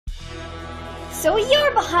So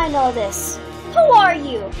you're behind all this. Who are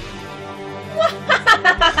you?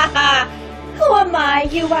 Who am I,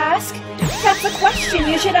 you ask? That's a question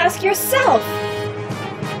you should ask yourself.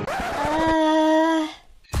 I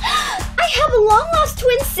have a long-lost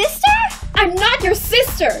twin sister? I'm not your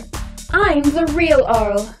sister! I'm the real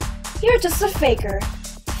Arle. You're just a faker.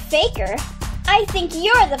 Faker? I think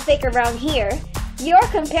you're the fake around here. You're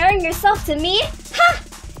comparing yourself to me? Ha!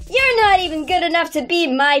 You're not even good enough to be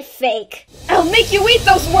my fake. I'll make you eat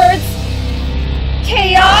those words!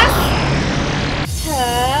 Chaos!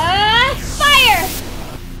 Fire!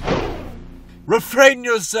 Refrain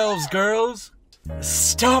yourselves, girls!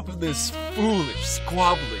 Stop this foolish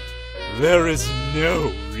squabbling. There is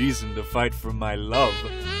no reason to fight for my love.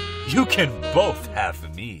 You can both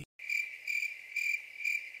have me.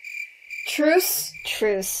 Truce?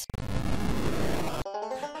 Truce.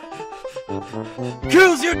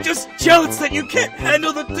 Girls, you're just jealous that you can't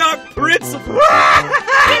handle the Dark Prince of... Get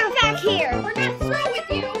back here! We're not through with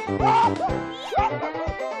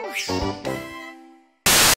you!